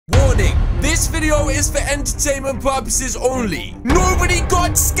Warning, this video is for entertainment purposes only. Nobody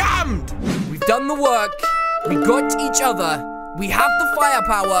got scammed. We've done the work. We got each other. We have the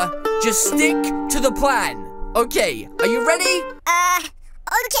firepower. Just stick to the plan. Okay, are you ready?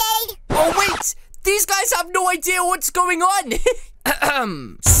 Okay. Oh, wait. These guys have no idea what's going on.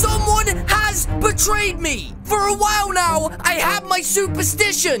 Someone has betrayed me. For a while now, I have my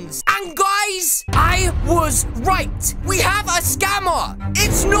superstitions. And guys, I was right. We have a scammer.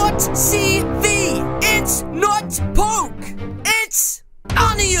 It's not CV. It's not Poke. It's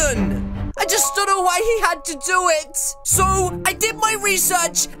Onion. I just don't know why he had to do it. So, I did my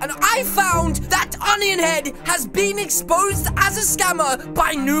research, and I found that Onion Head has been exposed as a scammer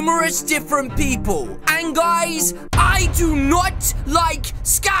by numerous different people. And guys, I do not like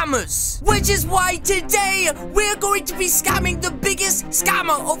scammers. Which is why today, we're going to be scamming the biggest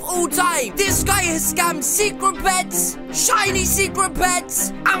scammer of all time. This guy has scammed secret pets, shiny secret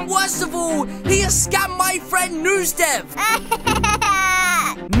pets, and worst of all, he has scammed my friend NewsDev.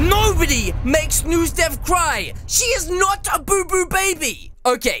 Nobody makes NewsDev cry. She is not a boo-boo baby.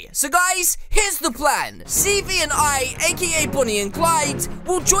 Okay, so guys, here's the plan. CV and I, aka Bonnie and Clyde,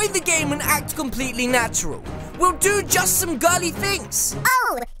 will join the game and act completely natural. We'll do just some girly things.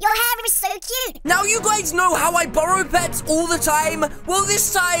 Oh, your hair is so cute. Now you guys know how I borrow pets all the time. Well,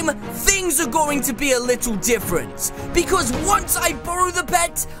 this time, things are going to be a little different. Because once I borrow the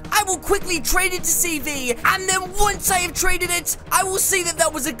pet, I will quickly trade it to CV. And then once I have traded it, I will see that there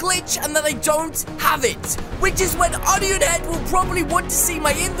was a glitch and that I don't have it. Which is when Onion Head will probably want to see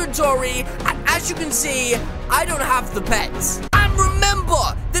my inventory. And as you can see, I don't have the pet. And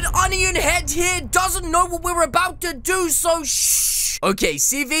remember that Onion Head here doesn't know what we're about to do, so shh. Okay,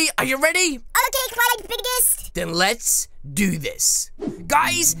 CV, are you ready? Okay, Clyde, biggest. Then let's do this.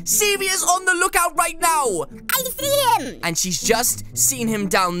 Guys, CV is on the lookout right now. I see him. And she's just seen him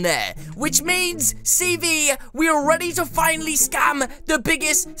down there. Which means, CV, we are ready to finally scam the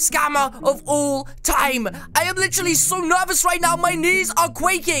biggest scammer of all time. I am literally so nervous right now. My knees are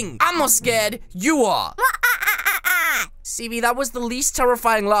quaking. I'm not scared. You are. CV, that was the least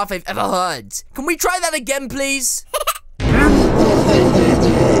terrifying laugh I've ever heard. Can we try that again, please?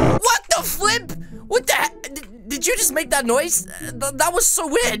 What the flip? What the heck? Did you just make that noise? That was so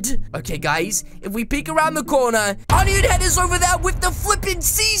weird. Okay, guys, if we peek around the corner, Onion Head is over there with the flippin'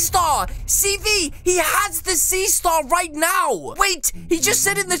 C-Star. CV, he has the C-Star right now. Wait, he just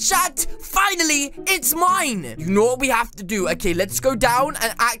said in the chat, finally, it's mine. You know what we have to do? Okay, let's go down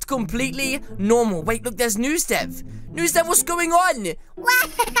and act completely normal. Wait, look, there's NewsDev. NewsDev, what's going on?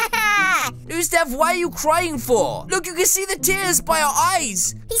 NewsDev, why are you crying for? Look, you can see the tears by our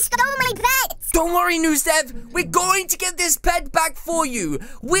eyes. He stole my pet. Don't worry, NewsDev. We're going to get this pet back for you.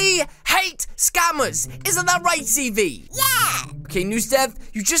 We hate scammers. Isn't that right, CV? Yeah. Okay, NewsDev,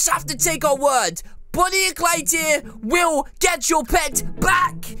 you just have to take our word. Bonnie and Clyde here will get your pet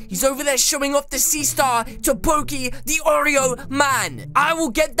back. He's over there showing off the C-Star to Pokey, the Oreo man. I will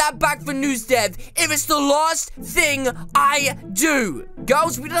get that back for NewsDev if it's the last thing I do.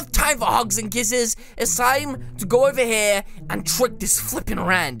 Girls, we don't have time for hugs and kisses. It's time to go over here and trick this flippin'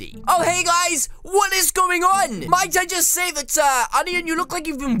 Randy. Oh, hey guys, what is going on? Might I just say that, Onion, you look like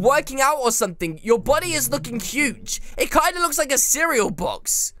you've been working out or something. Your body is looking huge. It kind of looks like a cereal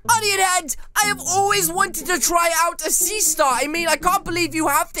box. Onion Head, I have always wanted to try out a C-Star. I mean, I can't believe you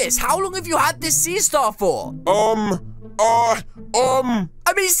have this. How long have you had this C-Star for?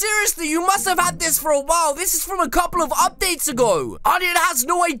 I mean, seriously, you must have had this for a while. This is from a couple of updates ago. Onion has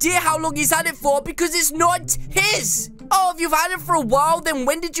no idea how long he's had it for because it's not his. Oh, if you've had it for a while, then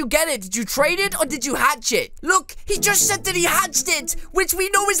when did you get it? Did you trade it or did you hatch it? Look, he just said that he hatched it, which we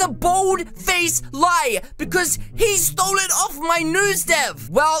know is a bold-faced lie because he stole it off my NewsDev.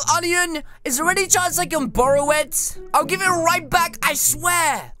 Well, Onion, is there any chance I can borrow it? I'll give it right back, I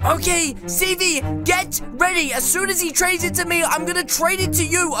swear. Okay, CV, get ready. As soon as he trades it to me, I'm gonna trade it to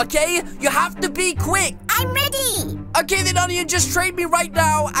you, okay? You have to be quick. I'm ready. Okay, then, Onion, just trade me right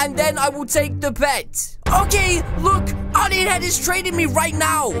now, and then I will take the pet. Okay, look, Onion Head is trading me right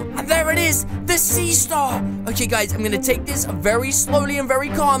now. And there it is, the C-Star. Okay, guys, I'm gonna take this very slowly and very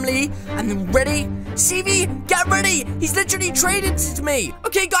calmly. And then, ready? CV, get ready. He's literally traded it to me.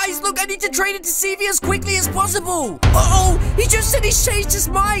 Okay, guys, look, I need to trade it to CV as quickly as possible. Uh-oh, he just said he's changed his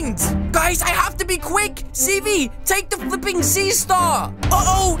mind. Guys, I have to be quick. CV, take the flipping C-Star.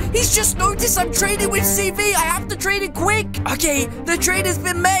 Uh-oh, he's just noticed I'm trading with CV. I have to trade it quick. Okay, the trade has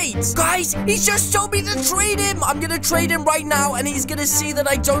been made. Guys, he's just told me to trade him. I'm gonna trade him right now, and he's gonna see that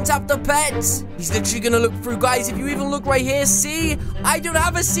I don't have the pet. He's literally gonna look through. Guys, if you even look right here, see? I don't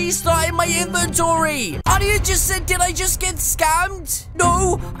have a C-Star in my inventory. sorry. Onion just said, did I just get scammed?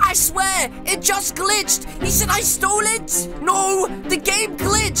 No, I swear, it just glitched. He said I stole it. No, the game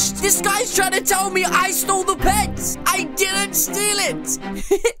glitched. This guy's trying to tell me I stole the pet. I didn't steal it.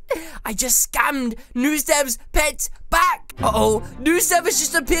 I just scammed NewsDev's pet back. Uh-oh, NewsDev has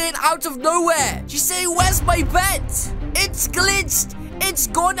just appeared out of nowhere. She's saying, where's my pet? It's glitched. It's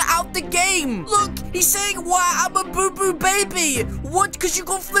gone out the game. Look, he's saying, why, I'm a boo-boo baby. What, because you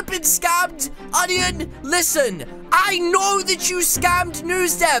got flipping scammed? Onion, listen. I know that you scammed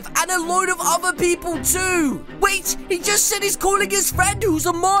NewsDev and a load of other people too. Wait, he just said he's calling his friend who's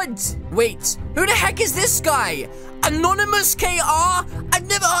a mod. Wait, who the heck is this guy? Anonymous KR? I've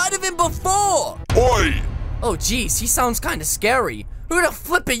never heard of him before. Oi! Oh, geez, he sounds kind of scary. Who the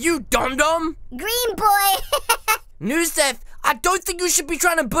flip are you, dum-dum? Green boy. NewsDev, I don't think you should be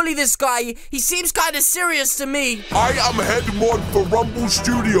trying to bully this guy. He seems kind of serious to me. I am head mod for Rumble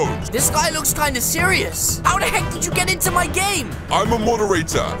Studios. This guy looks kind of serious. How the heck did you get into my game? I'm a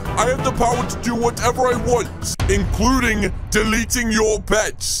moderator. I have the power to do whatever I want, including deleting your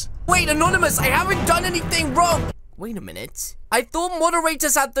pets. Wait, Anonymous, I haven't done anything wrong. Wait a minute. I thought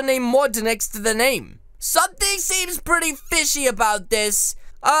moderators had the name mod next to the name. Something seems pretty fishy about this.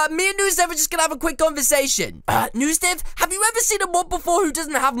 Me and NewsDev are just gonna have a quick conversation. NewsDev, have you ever seen a mod before who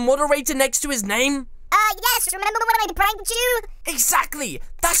doesn't have moderator next to his name? Yes, remember when I pranked you? Exactly!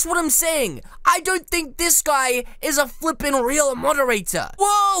 That's what I'm saying! I don't think this guy is a flippin' real moderator.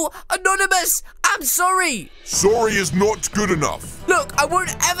 Whoa! Anonymous! I'm sorry! Sorry is not good enough. Look, I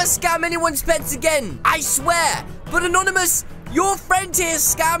won't ever scam anyone's pets again. I swear. But Anonymous, your friend here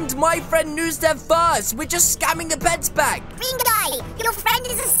scammed my friend NewsDev first. We're just scamming the pets back. Green guy, your friend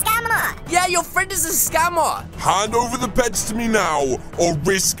is a scammer. Yeah, your friend is a scammer. Hand over the pets to me now, or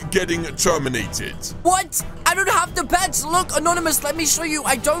risk getting terminated. What? I don't have the pets. Look, Anonymous, let me show you.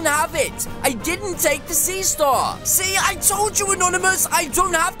 I don't have it. I didn't take the C-Star. See, I told you, Anonymous, I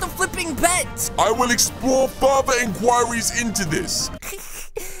don't have the flipping pet. I will explore further inquiries into this.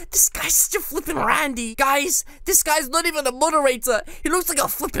 This guy's such a flippin' Randy. Guys, this guy's not even a moderator. He looks like a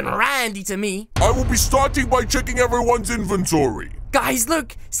flippin' Randy to me. I will be starting by checking everyone's inventory. Guys,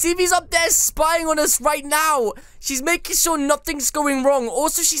 look, CV's up there spying on us right now. She's making sure nothing's going wrong.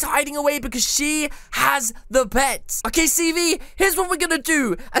 Also, she's hiding away because she has the pet. Okay, CV, here's what we're gonna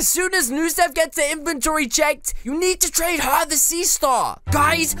do. As soon as NewsDev gets the inventory checked, you need to trade her the C-Star.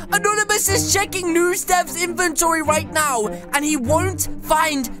 Guys, Anonymous is checking NewsDev's inventory right now, and he won't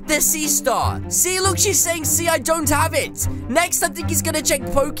find the C-Star. See, look, she's saying, see, I don't have it. Next, I think he's gonna check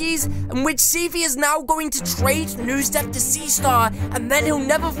Pokies, in which CV is now going to trade NewsDev the C-Star, and then he'll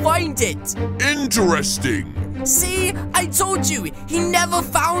never find it. Interesting. See, I told you, he never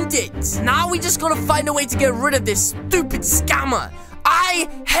found it. Now we just gotta find a way to get rid of this stupid scammer. I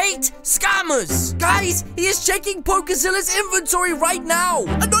hate scammers. Guys, he is checking Pokezilla's inventory right now.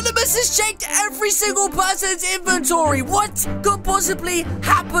 Anonymous has checked every single person's inventory. What could possibly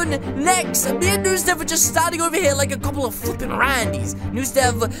happen next? Me and NewsDev are just standing over here like a couple of flipping Randys.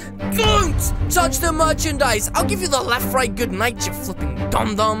 NewsDev, don't touch the merchandise. I'll give you the left, right, good night, you flipping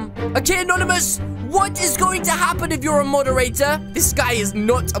dum-dum. Okay, Anonymous, what is going to happen if you're a moderator? This guy is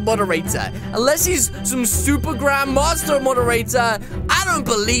not a moderator. Unless he's some super grandmaster moderator, I don't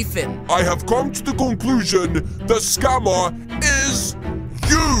believe him. I have come to the conclusion the scammer is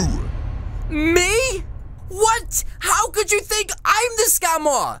you. Me? What? How could you think I'm the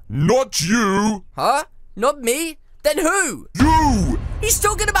scammer? Not you. Huh? Not me? Then who? You. He's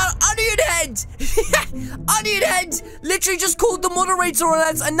talking about Onion Head! Onion Head literally just called the moderator on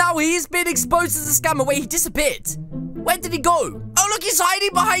us, and now he's been exposed as a scammer. Wait, he disappeared. Where did he go? Oh, look, he's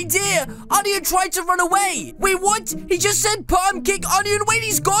hiding behind here. Onion tried to run away. Wait, what? He just said perm kick Onion. Wait,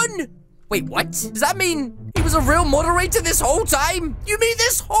 he's gone. Wait, what? Does that mean he was a real moderator this whole time? You mean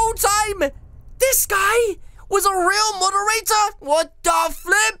this whole time? This guy was a real moderator? What the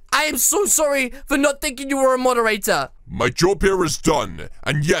flip? I am so sorry for not thinking you were a moderator. My job here is done,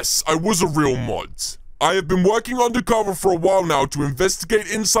 and yes, I was a real mod. I have been working undercover for a while now to investigate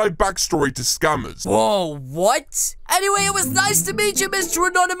inside backstory to scammers. Whoa, what? Anyway, it was nice to meet you, Mr.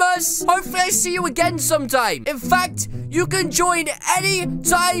 Anonymous. Hopefully I see you again sometime. In fact, you can join any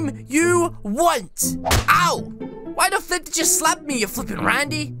time you want. Ow! Why the flip did you slap me, you flipping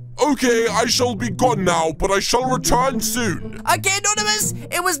Randy? Okay, I shall be gone now, but I shall return soon. Okay, Anonymous,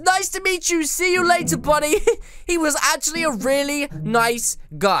 it was nice to meet you. See you later, buddy. He was actually a really nice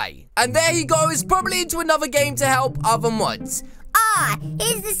guy. And there he goes, probably into another game to help other mods.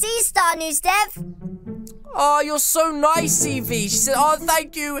 Here's the C-Star, NewsDev. Oh, you're so nice, Evie. She said, oh,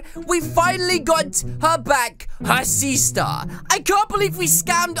 thank you. We finally got her back, her C-Star. I can't believe we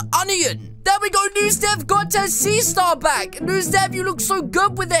scammed Onion. There we go, Newsdev got her C-Star back. Newsdev, you look so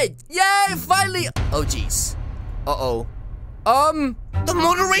good with it. Yeah, finally. Oh, jeez. Uh-oh. The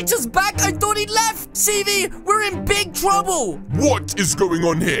moderator's back. I thought he left. CV, we're in big trouble. What is going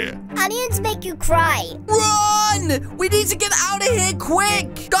on here? Onions make you cry. Run! We need to get out of here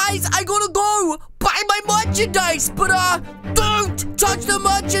quick. Guys, I gotta go buy my merchandise. But, don't touch the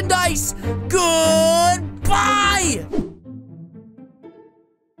merchandise. Goodbye.